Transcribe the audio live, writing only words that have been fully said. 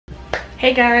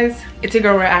Hey guys, it's your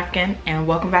girl rareafrican and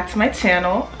welcome back to my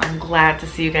channel. I'm glad to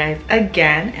see you guys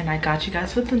again, and I got you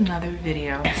guys with another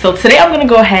video. So today I'm gonna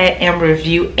go ahead and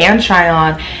review and try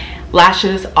on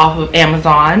lashes off of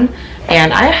Amazon,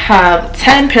 and I have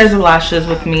 10 pairs of lashes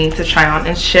with me to try on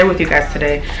and share with you guys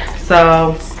today.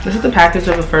 So this is the package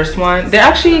of the first one. They're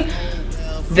actually,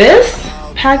 this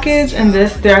package and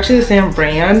they're actually the same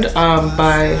brand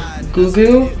by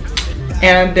Gugu.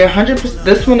 And they're 100%,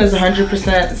 this one is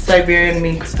 100% Siberian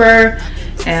mink fur,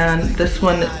 and this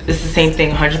one is the same thing,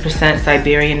 100%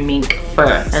 Siberian mink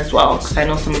fur as well, because I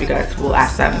know some of you guys will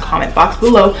ask that in the comment box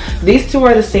below. These two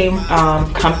are the same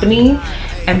company,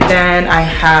 and then I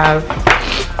have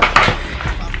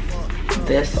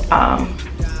this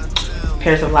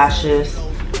pairs of lashes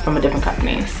from a different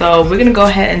company. So we're gonna go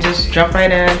ahead and just jump right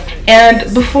in.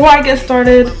 And before I get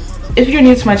started, if you're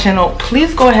new to my channel,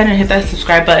 please go ahead and hit that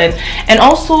subscribe button. And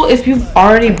also, if you've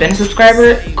already been a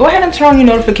subscriber, go ahead and turn on your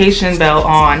notification bell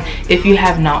on if you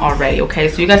have not already, okay?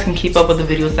 So you guys can keep up with the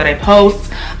videos that I post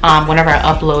whenever I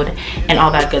upload and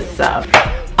all that good stuff.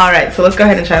 All right, so let's go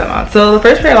ahead and try them on. So the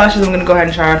first pair of lashes I'm gonna go ahead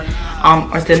and try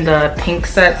on are in the pink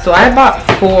set. So I bought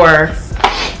 4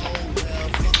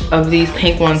 of these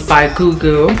pink ones by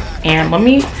Gugu. And let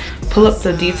me pull up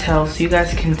the details so you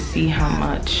guys can see how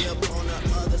much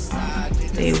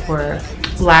they were.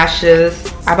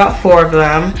 Lashes, I bought 4 of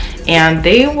them, and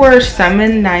they were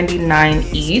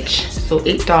 $7.99 each, so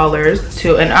 $8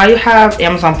 too. And I have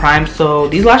Amazon Prime, so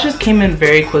these lashes came in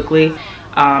very quickly.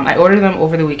 I ordered them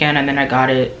over the weekend, and then I got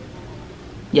it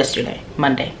yesterday,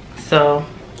 Monday. So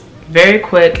very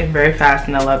quick and very fast,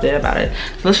 and I loved it about it.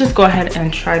 So let's just go ahead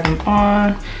and try them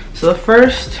on. So the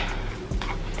first,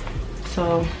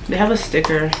 so they have a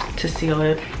sticker to seal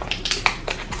it.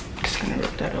 Just gonna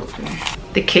rip that open.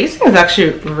 The casing is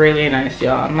actually really nice,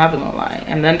 y'all, I'm not gonna lie.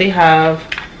 And then they have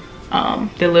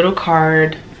the little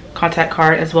card, contact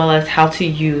card, as well as how to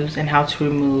use and how to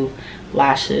remove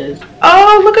lashes.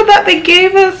 Oh, look at that, they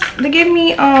gave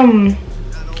me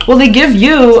well, they give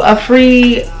you a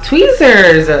free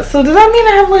tweezers. So does that mean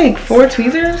I have like 4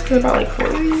 tweezers? Because I bought like 4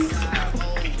 of these.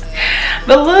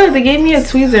 But look, they gave me a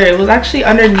tweezer. It was actually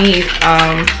underneath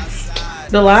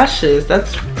the lashes.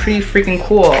 That's pretty freaking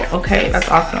cool. Okay, that's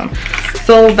awesome.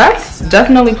 So that's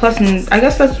definitely plus, and I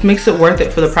guess that makes it worth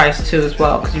it for the price too as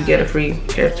well, because you get a free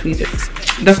pair of tweezers.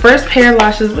 The first pair of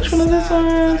lashes, which one is this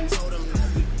one?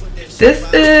 This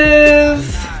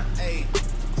is,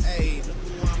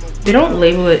 they don't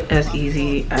label it as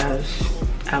easy as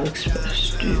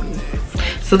AliExpress do.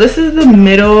 So this is the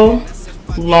middle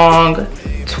long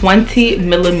 20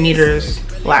 millimeters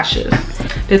lashes.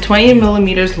 They're 20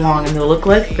 millimeters long, and they look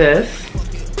like this.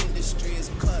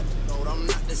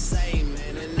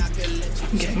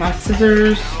 Get my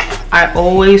scissors. I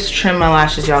always trim my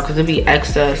lashes, y'all, because there'll be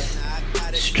excess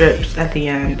strips at the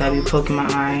end that be poking my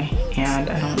eye, and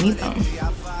I don't need them.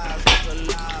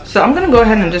 So I'm gonna go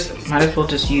ahead and just, might as well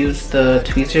just use the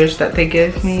tweezers that they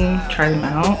give me, try them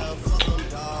out.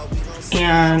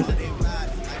 And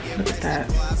look at that.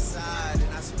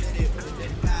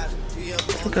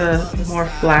 It's like a more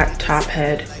flat top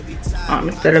head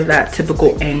instead of that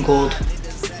typical angled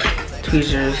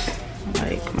tweezers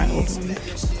like my old ones.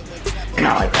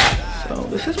 Not like that. So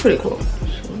this is pretty cool.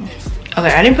 So,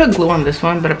 okay, I didn't put glue on this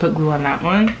one, but I put glue on that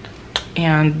one.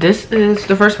 And this is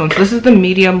the first one. So this is the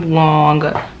medium long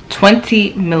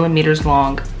 20 millimeters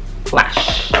long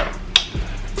lash.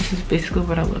 This is basically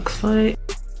what it looks like.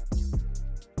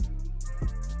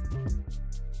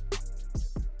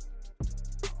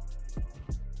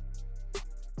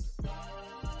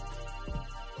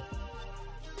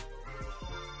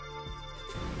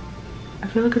 I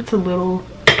feel like it's a little,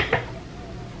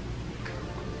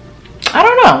 I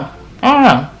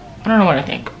don't know what I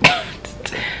think.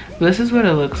 This is what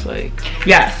it looks like.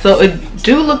 Yeah, so it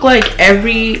do look like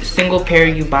every single pair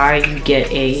you buy, you get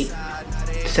a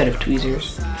set of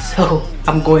tweezers. So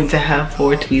I'm going to have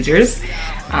 4 tweezers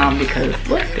because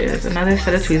look, there's another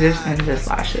set of tweezers and this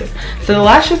lashes. So the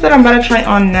lashes that I'm about to try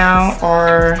on now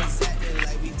are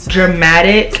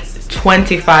dramatic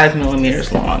 25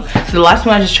 millimeters long. So the last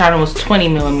one I just tried on was 20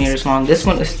 millimeters long. This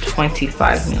one is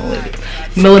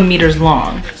 25 millimeters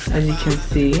long, as you can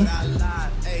see.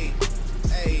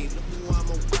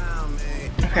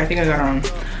 Okay, I think I got it on.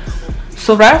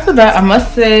 So right off the bat, I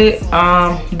must say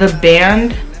the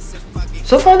band,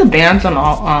 so far the bands on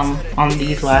all on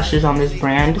these lashes on this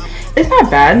brand, it's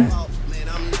not bad.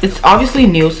 It's obviously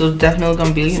new, so it's definitely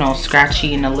gonna be, you know,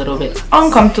 scratchy and a little bit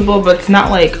uncomfortable, but it's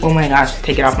not like, oh my gosh,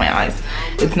 take it off my eyes.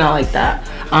 It's not like that.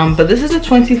 But this is a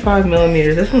 25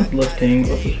 millimeters. This one's lifting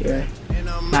over here.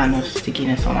 not enough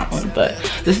stickiness on that one. But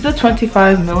this is the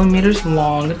 25 millimeters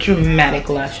long dramatic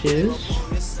lashes.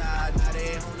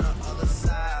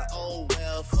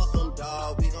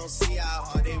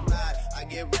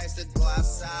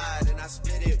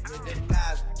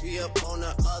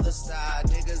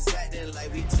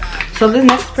 So the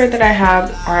next pair that I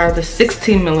have are the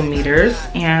 16 millimeters,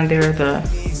 and they're the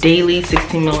daily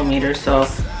 16 millimeters. So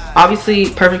obviously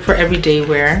perfect for everyday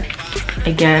wear.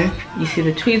 Again, you see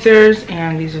the tweezers,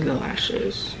 and these are the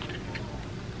lashes.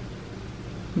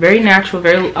 Very natural,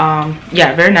 very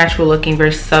very natural looking,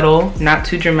 very subtle, not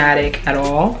too dramatic at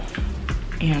all,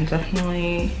 and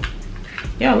definitely,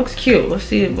 yeah, it looks cute. Let's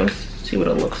see what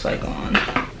it looks like on.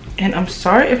 And I'm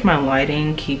sorry if my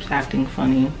lighting keeps acting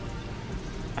funny.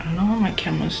 I don't know why my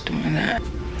camera's doing that.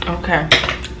 Okay,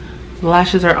 the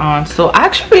lashes are on. So I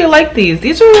actually really like these.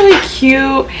 These are really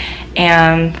cute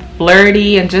and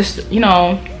flirty and just, you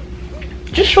know,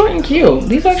 just short and cute.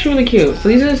 These are actually really cute. So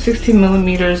these are the 16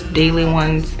 millimeters daily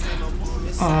ones.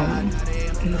 And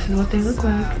this is what they look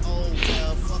like.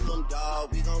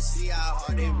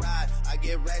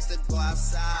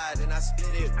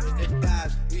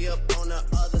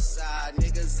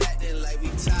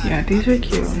 Yeah, these are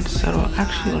cute and subtle. I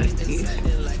actually like these.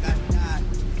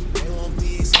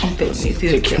 I'm feeling these.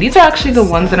 These are cute. These are actually the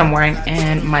ones that I'm wearing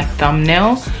in my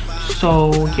thumbnail.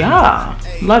 So yeah,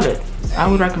 love it. I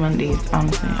would recommend these,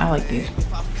 honestly. I like these.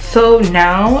 So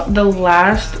now the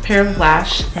last pair of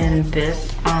lash in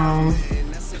this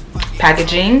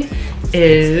packaging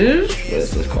is, what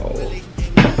is this called?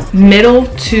 Middle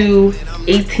to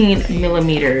 18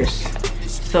 millimeters.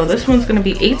 So this one's gonna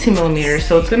be 18 millimeters.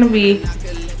 So it's gonna be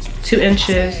 2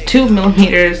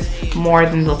 millimeters more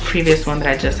than the previous one that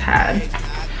I just had.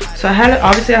 So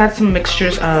obviously I had some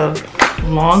mixtures of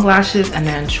long lashes and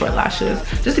then short lashes,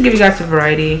 just to give you guys a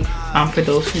variety, for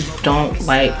those who don't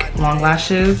like long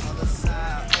lashes,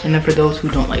 and then for those who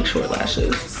don't like short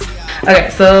lashes. Okay,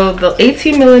 so the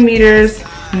 18 millimeters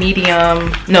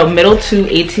middle to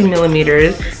 18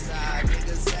 millimeters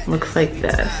looks like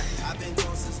this.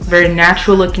 Very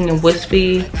natural looking and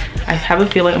wispy. I have a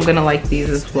feeling I'm gonna like these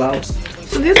as well.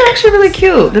 So these are actually really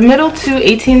cute. The middle to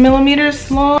 18 millimeters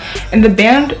long, and the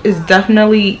band is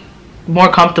definitely more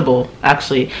comfortable.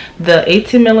 Actually, the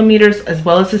 18 millimeters as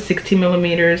well as the 16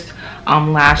 millimeters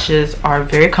lashes are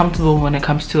very comfortable when it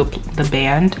comes to the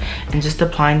band, and just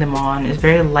applying them on is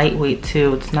very lightweight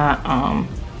too. It's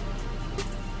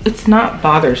not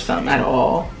bothersome at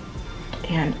all,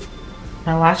 and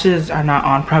my lashes are not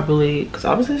on properly because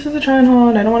obviously this is a try on haul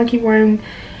and I don't want to keep wearing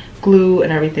glue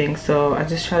and everything, so I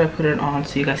just try to put it on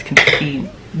so you guys can see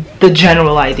the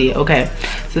general idea. Okay,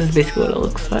 so this is basically what it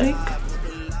looks like.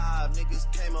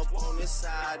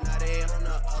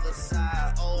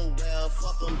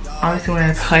 Obviously when I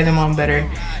apply them on better,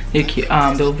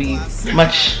 they'll be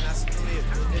much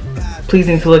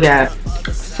pleasing to look at.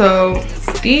 So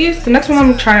the next one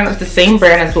I'm trying on is the same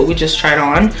brand as what we just tried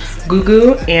on,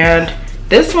 Goo, and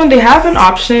this one they have an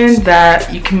option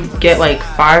that you can get like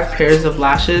 5 pairs of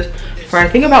lashes for I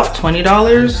think about $20.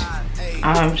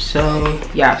 So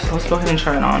yeah, so let's go ahead and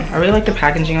try it on. I really like the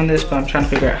packaging on this, but I'm trying to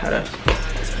figure out how to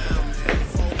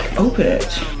open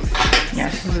it. Yeah,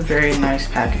 this is a very nice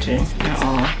packaging.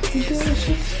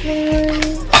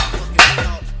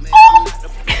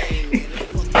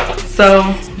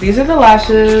 So these are the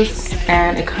lashes,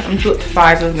 and it comes with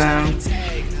 5 of them,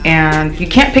 and you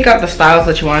can't pick out the styles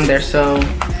that you want in there, so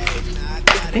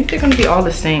I think they're gonna be all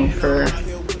the same for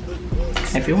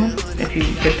everyone if you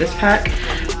get this pack.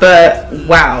 But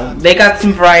wow, they got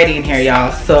some variety in here,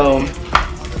 y'all. So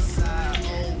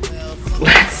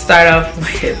let's start off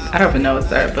with, I don't even know what to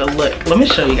start, but look, let me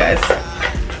show you guys.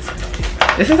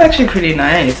 This is actually pretty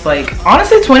nice. Like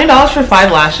honestly, $20 for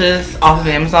 5 lashes off of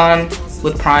Amazon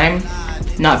with Prime,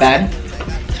 not bad,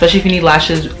 especially if you need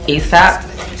lashes ASAP.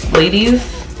 Ladies,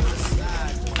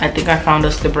 I think I found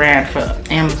us the brand for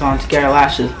Amazon to get our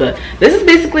lashes. But this is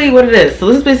basically what it is. So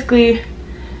this is basically,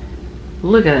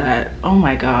 look at that. Oh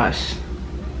my gosh,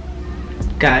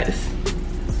 guys,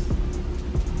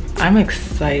 I'm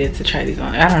excited to try these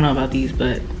on. I don't know about these,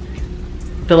 but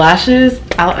the lashes,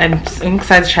 I'm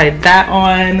excited to try that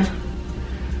on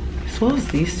as well as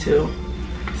these two.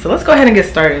 So let's go ahead and get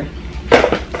started.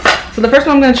 So the first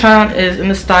one I'm going to try on is in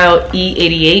the style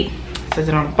E88. It says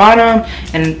it on the bottom,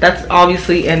 and that's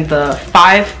obviously in the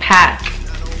 5-pack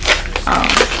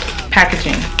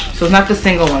packaging. So it's not the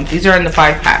single ones. These are in the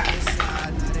 5-pack.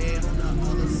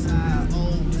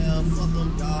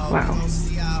 Wow.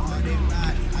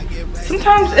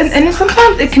 Sometimes, and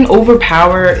sometimes it can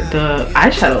overpower the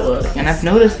eyeshadow look, and I've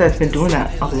noticed that's been doing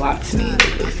that a lot to me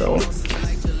lately. So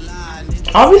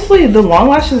Obviously the long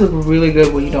lashes look really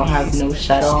good when you don't have no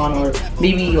shadow on, or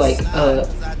maybe like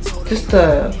just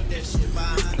a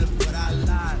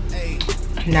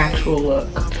natural look.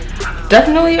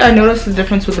 Definitely I noticed the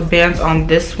difference with the bands on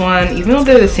this one. Even though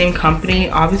they're the same company,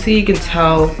 obviously you can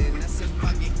tell.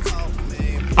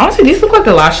 Honestly, these look like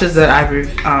the lashes that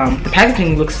the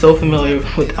packaging looks so familiar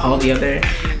with all the other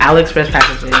AliExpress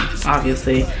packaging,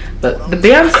 obviously. But the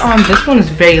bands on this one is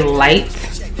very light,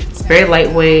 very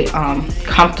lightweight,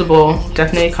 comfortable,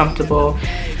 definitely comfortable.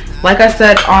 Like I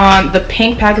said, on the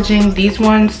pink packaging, these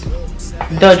ones,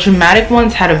 the dramatic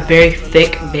ones had a very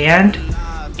thick band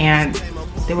and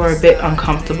they were a bit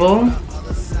uncomfortable,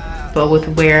 but with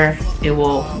wear it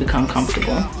will become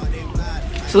comfortable.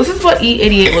 So this is what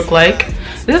E88 looked like.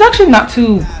 This is actually not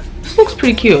too, this looks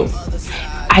pretty cute.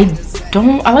 I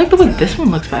like the way this one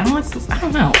looks, but I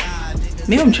don't know.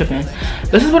 Maybe I'm tripping.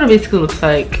 This is what it basically looks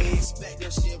like.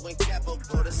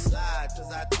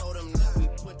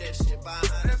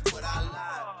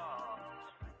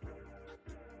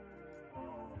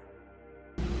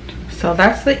 So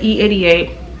that's the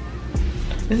E88.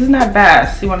 This is not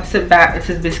bad. So you want to sit back. This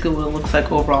is basically what it looks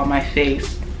like overall on my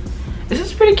face. This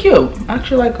is pretty cute. I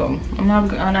actually like them. I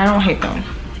don't hate them.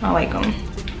 I like them.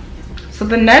 So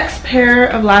the next pair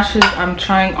of lashes I'm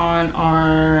trying on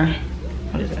are,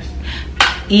 what is this?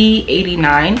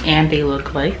 E89, and they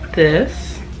look like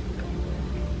this.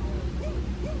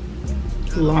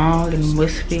 Long and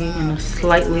wispy and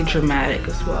slightly dramatic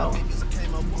as well.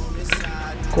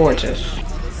 Gorgeous.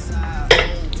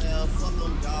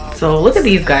 So look at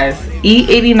these guys.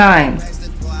 E89.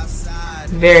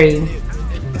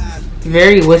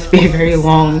 Very wispy, very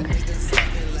long.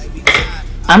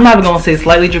 I'm not gonna say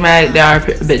slightly dramatic. They are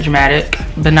a bit dramatic,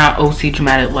 but not OC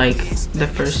dramatic like the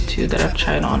first two that I've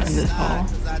tried on in this haul.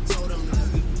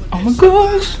 Oh my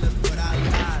gosh.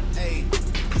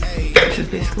 This is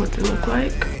basically what they look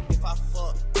like.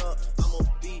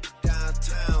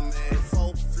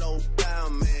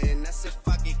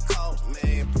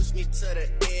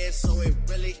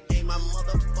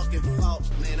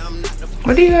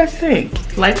 What do you guys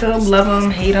think? Like them, love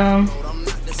them, hate them,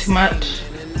 too much?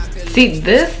 See,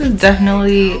 this is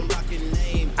definitely,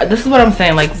 this is what I'm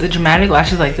saying, like the dramatic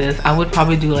lashes like this, I would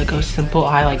probably do like a simple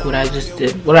eye like what I just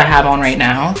did, what I have on right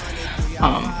now.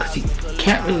 Because you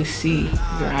can't really see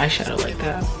your eyeshadow like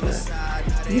that,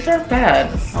 but these aren't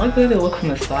bad. I like the way they look from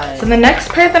the side. So the next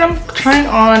pair that I'm trying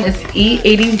on is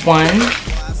E81.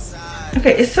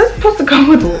 Okay, it says it's supposed to come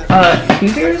with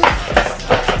tweezers.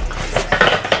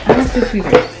 I don't see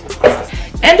tweezers.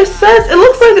 And it says, it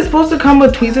looks like it's supposed to come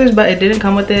with tweezers, but it didn't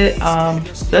come with it.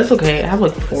 That's okay. I have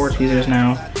like 4 tweezers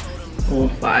now. Well,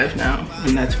 5 now,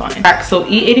 and that's fine. Alright, so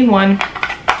E81.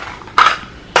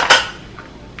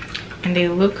 And they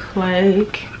look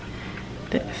like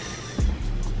this.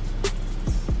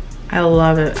 I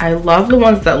love it. I love the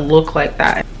ones that look like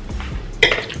that.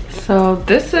 So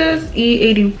this is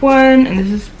E81, and this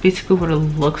is basically what it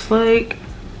looks like.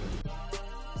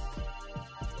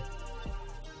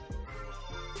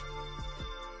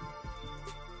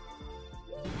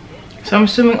 So I'm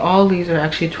assuming all these are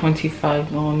actually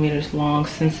 25 millimeters long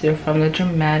since they're from the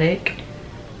dramatic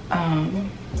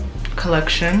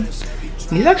collection.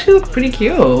 These actually look pretty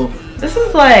cute. This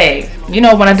is like, you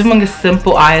know, when I'm doing a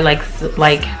simple eye like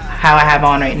how I have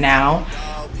on right now,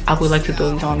 I would like to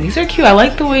throw these on. These are cute. I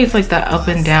like the way it's like that up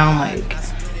and down, like,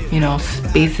 you know,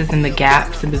 spaces in the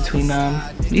gaps in between them.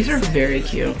 These are very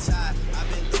cute.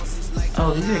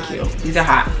 Oh, these are cute. These are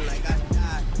hot.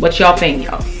 What y'all think,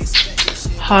 y'all?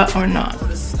 Hot or not?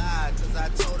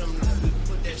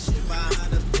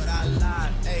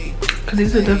 Because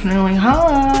these are definitely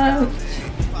hot.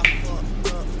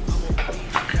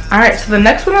 Alright, so the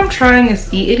next one I'm trying is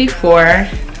E84.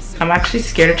 I'm actually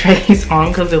scared to try these on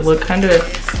because they look kind of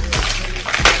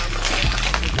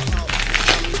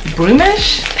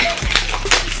broomish.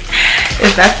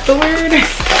 If that's the word.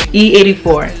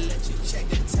 E84.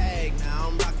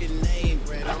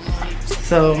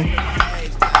 So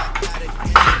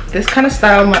this kind of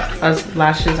style of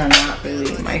lashes are not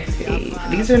really my favorite.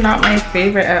 These are not my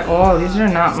favorite at all. These are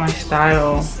not my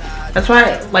style. That's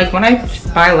why, like, when I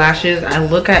buy lashes, I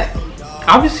look at,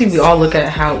 obviously we all look at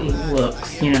how it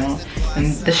looks, you know.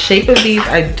 And the shape of these,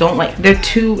 I don't like. They're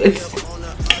too, it's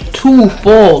too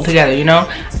full together, you know.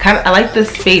 I like the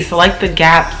space. I like the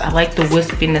gaps. I like the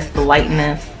wispiness, the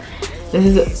lightness. This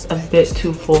is a bit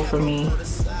too full for me.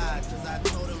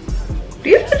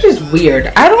 These are just weird.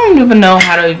 I don't even know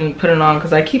how to even put it on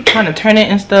because I keep trying to turn it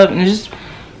and stuff, and it's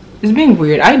being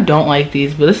weird. I don't like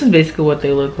these, but this is basically what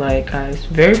they look like, guys.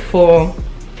 Very full,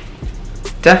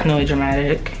 definitely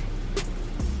dramatic.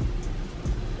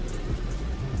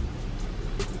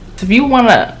 So if you want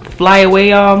to fly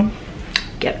away, y'all,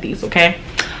 get these, okay?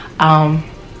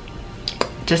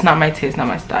 Just not my taste, not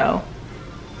my style.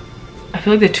 I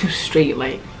feel like they're too straight,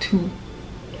 like too,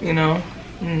 you know,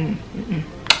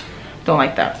 don't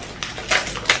like that.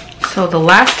 So the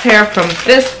last pair from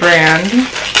this brand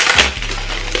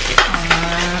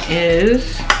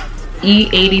is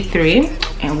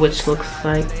E83, and which looks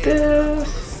like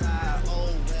this.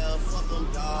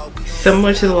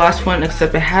 Similar to the last one,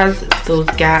 except it has those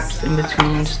gaps in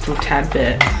between just a tad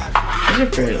bit. These are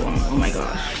very long. Oh my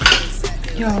gosh.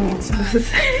 Yo, this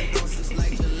is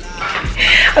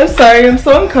I'm sorry, I'm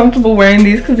so uncomfortable wearing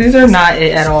these because these are not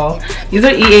it at all. These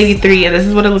are E83 and this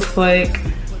is what it looks like.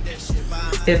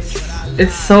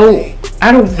 It's so,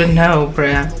 I don't even know,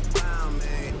 bruh.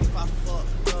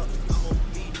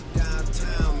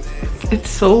 It's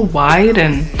so wide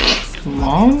and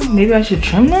long. Maybe I should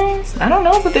trim them? I don't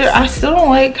know, but I still don't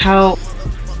like how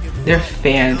they're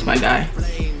fans, my guy.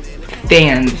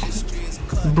 Fans.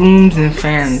 Booms and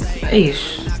fans.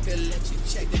 Eesh.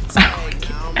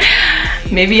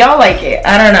 Maybe y'all like it,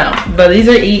 I don't know. But these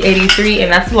are E83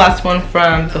 and that's the last one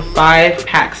from the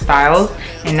 5-pack styles.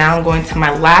 And now I'm going to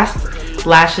my last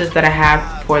lashes that I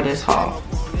have for this haul.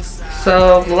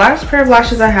 So the last pair of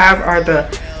lashes I have are the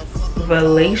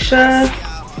Valacia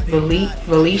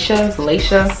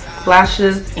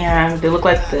lashes, and they look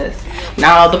like this.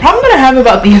 Now the problem that I have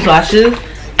about these lashes,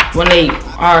 when they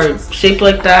are shaped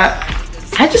like that,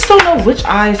 I just don't know which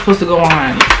eye is supposed to go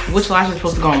on, which lash is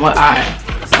supposed to go on what eye.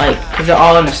 Like, because they're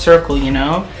all in a circle, you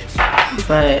know?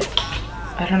 But,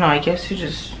 I don't know, I guess you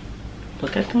just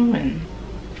look at them and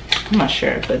I'm not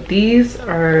sure. But these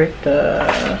are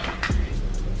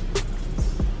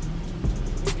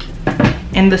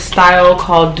in the style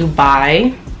called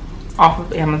Dubai off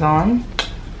of Amazon.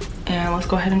 And let's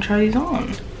go ahead and try these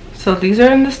on. So these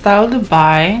are in the style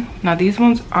Dubai. Now these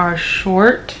ones are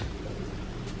short.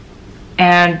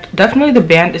 And definitely the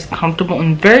band is comfortable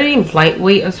and very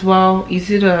lightweight as well.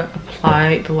 Easy to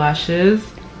apply the lashes.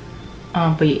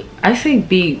 But I say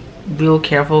be real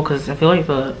careful because I feel like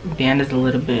the band is a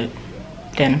little bit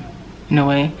thin in a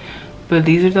way. But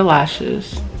these are the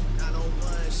lashes.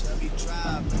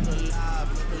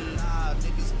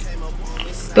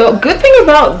 The good thing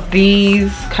about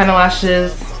these kind of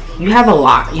lashes, you have a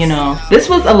lot, you know. This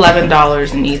was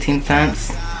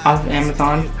 $11.18 off of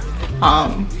Amazon.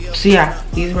 So yeah,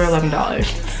 these were $11.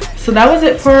 So that was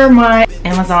it for my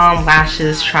Amazon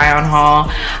lashes try on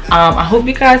haul. I hope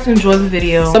you guys enjoyed the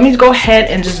video. Let me go ahead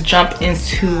and just jump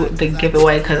into the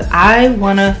giveaway because I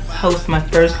want to host my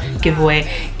first giveaway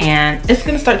and it's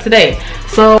gonna start today.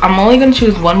 So I'm only gonna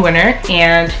choose one winner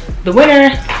and the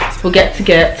winner will get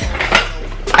a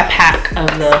pack of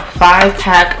the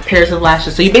 5-pack pairs of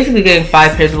lashes. So you're basically getting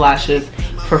 5 pairs of lashes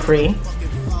for free,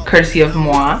 courtesy of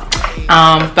moi.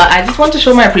 But I just want to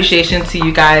show my appreciation to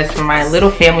you guys for my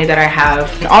little family that I have.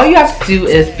 And all you have to do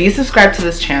is be subscribed to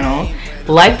this channel,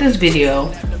 like this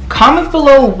video, comment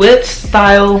below which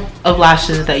style of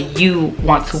lashes that you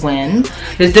want to win.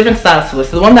 There's different styles to it.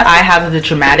 So the one that I have is the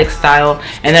dramatic style,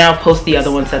 and then I'll post the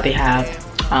other ones that they have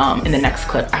in the next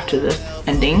clip after this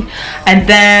ending. And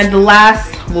then the last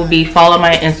will be follow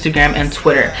my Instagram and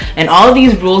Twitter, and all of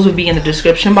these rules will be in the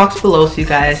description box below so you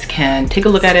guys can take a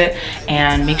look at it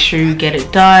and make sure you get it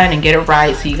done and get it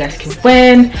right so you guys can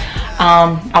win.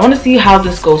 I want to see how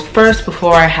this goes first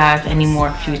before I have any more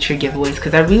future giveaways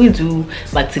because I really do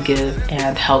like to give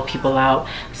and help people out.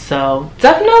 So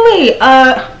definitely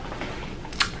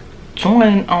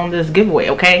join on this giveaway,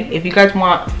 okay? If you guys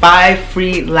want 5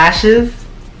 free lashes,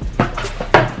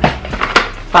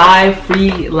 5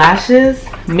 free lashes,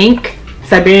 mink,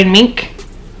 Siberian mink,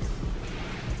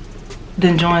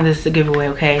 then join this giveaway,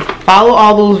 okay? Follow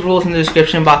all those rules in the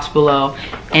description box below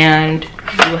and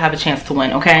you'll have a chance to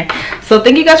win, okay? So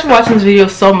thank you guys for watching this video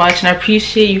so much and I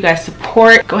appreciate you guys'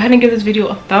 support. Go ahead and give this video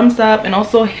a thumbs up and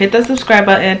also hit that subscribe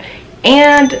button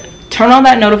and turn on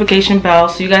that notification bell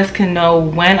so you guys can know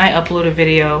when I upload a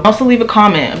video. Also leave a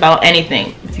comment about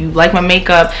anything. If you like my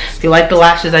makeup, if you like the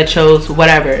lashes I chose,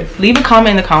 whatever, leave a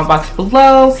comment in the comment box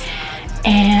below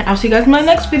and I'll see you guys in my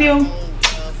next video.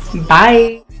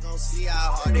 Bye.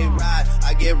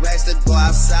 I get racks to go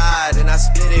outside and I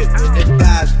split it with the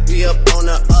guys. We up on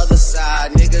the other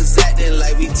side, niggas acting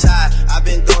like we tied. I've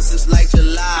been gone since like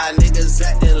July.